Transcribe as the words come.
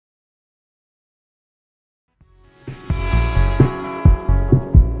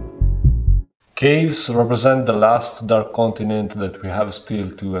Caves represent the last dark continent that we have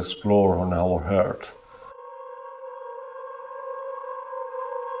still to explore on our Earth.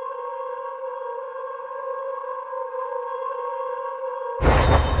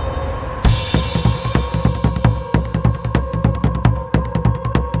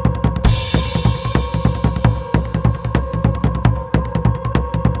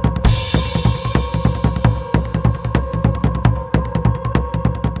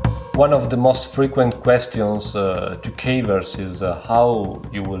 One of the most frequent questions to cavers is how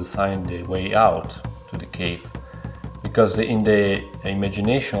you will find the way out to the cave. Because in the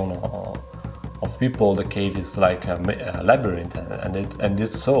imagination of people, the cave is like a labyrinth, and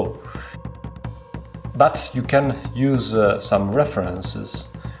it's so. But you can use some references.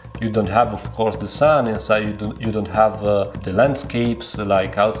 You don't have, of course, the sun inside, you don't have the landscapes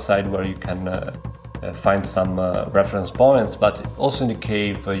like outside where you can find some reference points, but also in the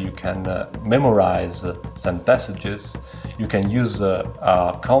cave you can memorize some passages. You can use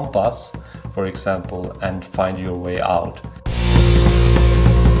a compass, for example, and find your way out.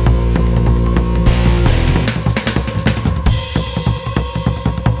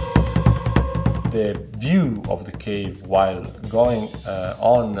 The view of the cave while going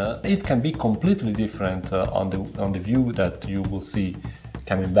on, it can be completely different on the view that you will see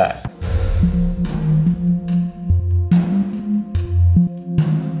coming back.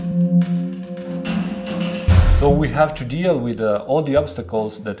 So we have to deal with all the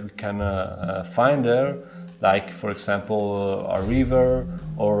obstacles that we can find there, like, for example, a river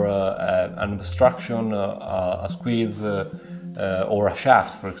or an obstruction, a squeeze, or a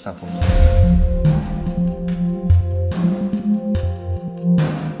shaft, for example.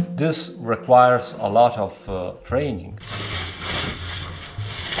 This requires a lot of training.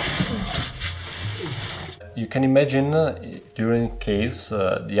 You can imagine during caves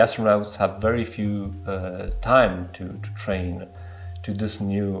the astronauts have very few time to train to this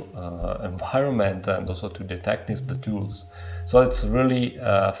new environment and also to the techniques, the tools. So it's really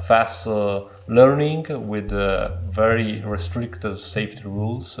fast learning with very restricted safety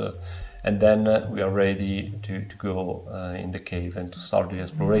rules, and then we are ready to go in the cave and to start the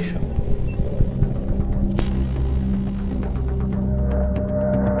exploration.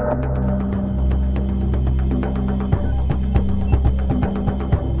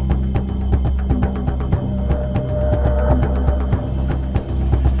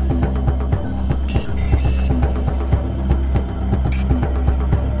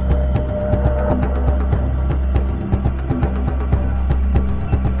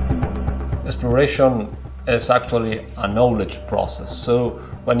 Exploration is actually a knowledge process. So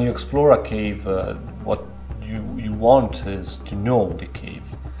when you explore a cave, what you want is to know the cave.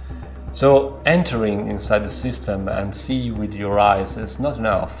 So entering inside the system and see with your eyes is not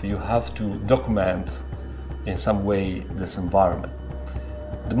enough. You have to document in some way this environment.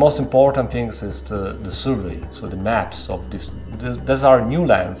 The most important things is the survey, so the maps of this. These are new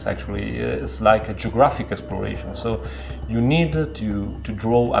lands actually. It's like a geographic exploration. So you need to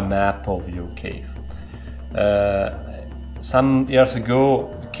draw a map of your cave. Some years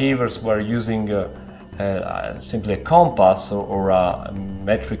ago, the cavers were using simply a compass or a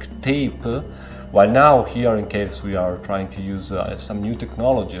metric tape, while now here in caves we are trying to use some new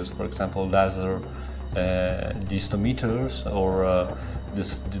technologies, for example laser distometers, or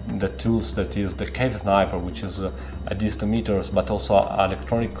the tools that is the cave sniper, which is a distometers, but also an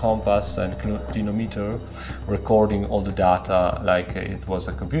electronic compass and clinometer, recording all the data like it was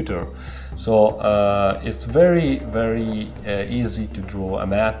a computer. So it's very easy to draw a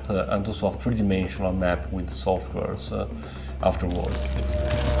map and also a three-dimensional map with softwares afterwards.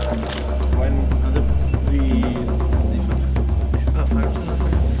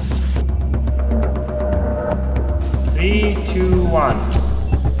 Three, two, one.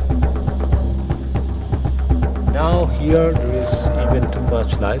 Now here there is even too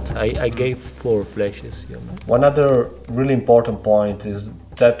much light. I gave 4 flashes here. One other really important point is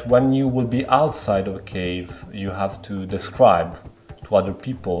that when you will be outside of a cave, you have to describe to other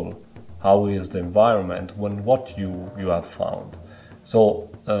people how is the environment, what you have found. So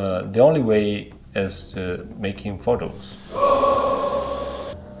the only way is making photos.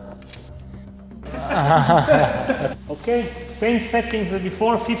 Okay, same settings as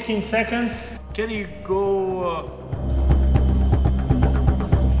before, 15 seconds. Can you go...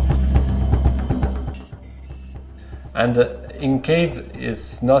 And in cave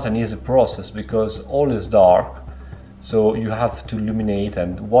it's not an easy process because all is dark, so you have to illuminate,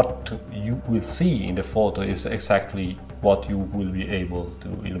 and what you will see in the photo is exactly what you will be able to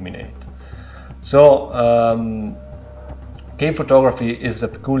illuminate. So Cave photography is a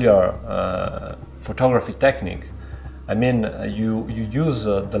peculiar photography technique. I mean, you use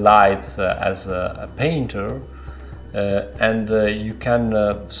the lights as a painter, and you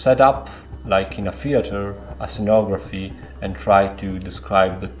can set up, like in a theater, a scenography and try to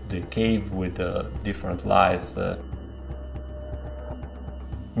describe the cave with different lights.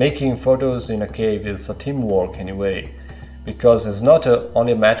 Making photos in a cave is a teamwork anyway, because it's not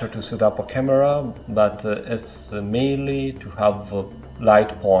only a matter to set up a camera, but it's mainly to have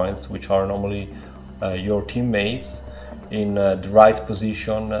light points, which are normally your teammates, in the right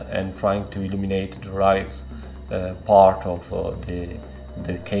position and trying to illuminate the right part of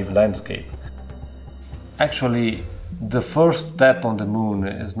the cave landscape. Actually, the first step on the moon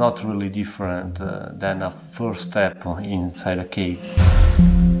is not really different than a first step inside a cave.